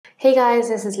Hey guys,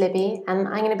 this is Libby, and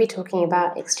I'm going to be talking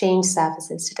about exchange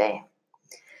surfaces today.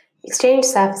 Exchange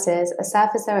surfaces are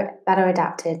surfaces that are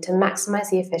adapted to maximize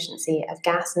the efficiency of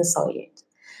gas and solute,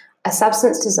 a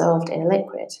substance dissolved in a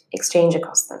liquid, exchange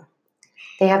across them.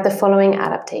 They have the following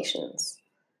adaptations.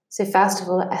 So first of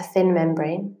all, a thin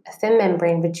membrane. A thin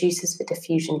membrane reduces the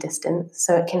diffusion distance,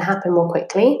 so it can happen more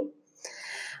quickly.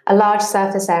 A large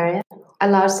surface area. A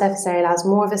large surface area allows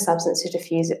more of a substance to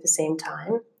diffuse at the same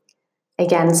time.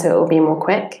 Again, so it will be more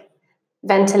quick.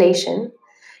 Ventilation.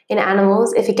 In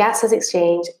animals, if a gas is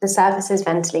exchanged, the surface is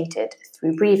ventilated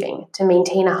through breathing to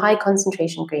maintain a high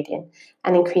concentration gradient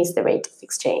and increase the rate of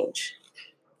exchange.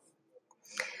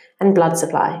 And blood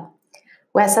supply.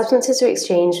 Where substances are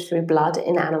exchanged through blood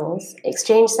in animals,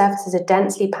 exchange surfaces are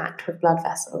densely packed with blood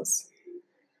vessels.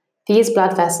 These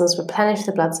blood vessels replenish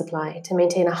the blood supply to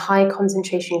maintain a high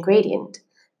concentration gradient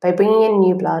by bringing in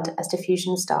new blood as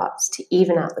diffusion starts to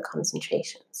even out the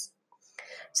concentrations.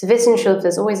 So this ensures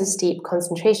there's always a steep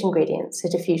concentration gradient so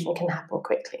diffusion can happen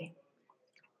quickly.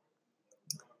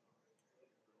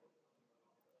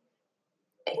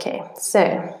 Okay,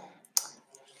 so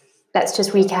let's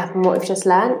just recap on what we've just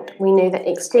learned. We know that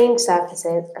exchange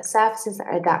surfaces are surfaces that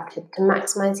are adapted to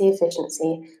maximize the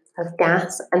efficiency of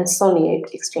gas and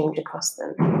solute exchange across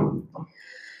them.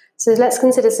 So let's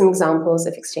consider some examples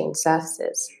of exchange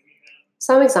surfaces.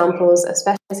 Some examples of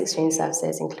specialized exchange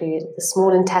surfaces include the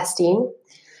small intestine.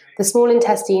 The small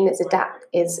intestine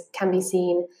can be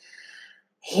seen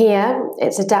here.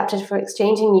 It's adapted for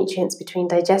exchanging nutrients between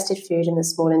digested food in the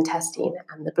small intestine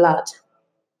and the blood.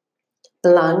 The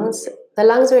lungs. The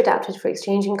lungs are adapted for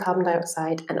exchanging carbon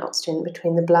dioxide and oxygen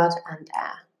between the blood and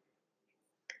air.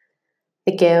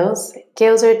 The gills.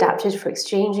 Gills are adapted for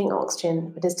exchanging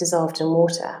oxygen that is dissolved in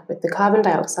water with the carbon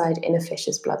dioxide in a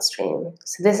fish's bloodstream.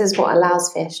 So this is what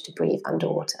allows fish to breathe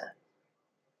underwater.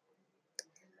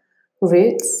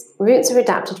 Roots. Roots are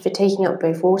adapted for taking up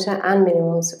both water and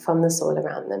minerals from the soil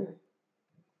around them.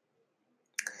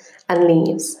 And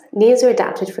leaves. Leaves are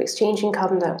adapted for exchanging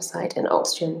carbon dioxide and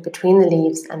oxygen between the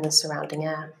leaves and the surrounding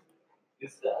air.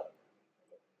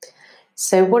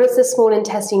 So what is the small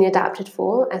intestine adapted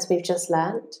for, as we've just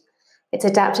learned? It's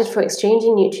adapted for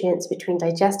exchanging nutrients between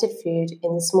digested food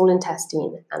in the small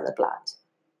intestine and the blood.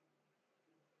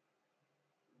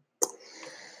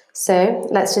 So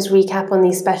let's just recap on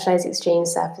these specialized exchange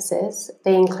surfaces.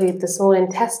 They include the small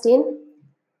intestine,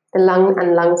 the lung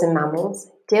and lungs in mammals,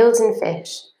 gills in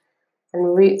fish,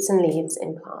 and roots and leaves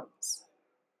in plants.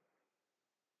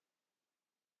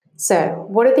 So,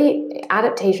 what are the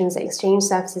adaptations that exchange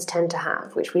surfaces tend to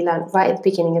have, which we learned right at the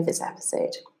beginning of this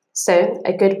episode? So,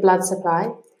 a good blood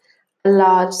supply, a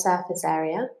large surface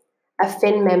area, a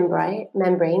thin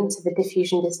membrane so the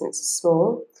diffusion distance is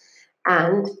small,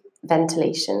 and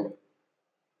ventilation.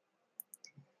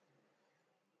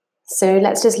 So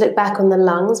let's just look back on the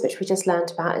lungs, which we just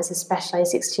learned about as a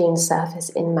specialized exchange surface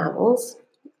in mammals.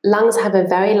 Lungs have a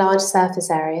very large surface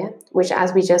area, which,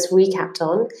 as we just recapped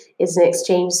on, is an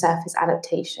exchange surface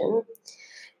adaptation.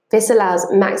 This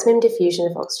allows maximum diffusion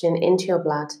of oxygen into your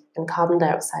blood and carbon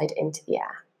dioxide into the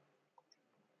air.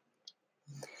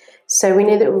 So we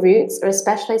know that roots are a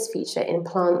specialized feature in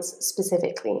plants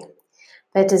specifically.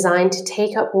 They're designed to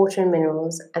take up water and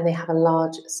minerals, and they have a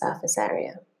large surface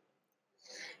area.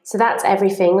 So that's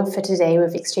everything for today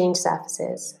with exchange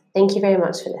surfaces. Thank you very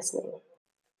much for listening.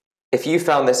 If you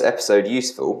found this episode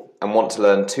useful and want to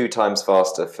learn 2 times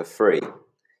faster for free,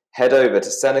 head over to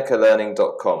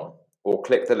senecalearning.com or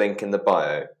click the link in the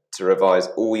bio to revise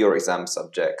all your exam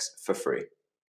subjects for free.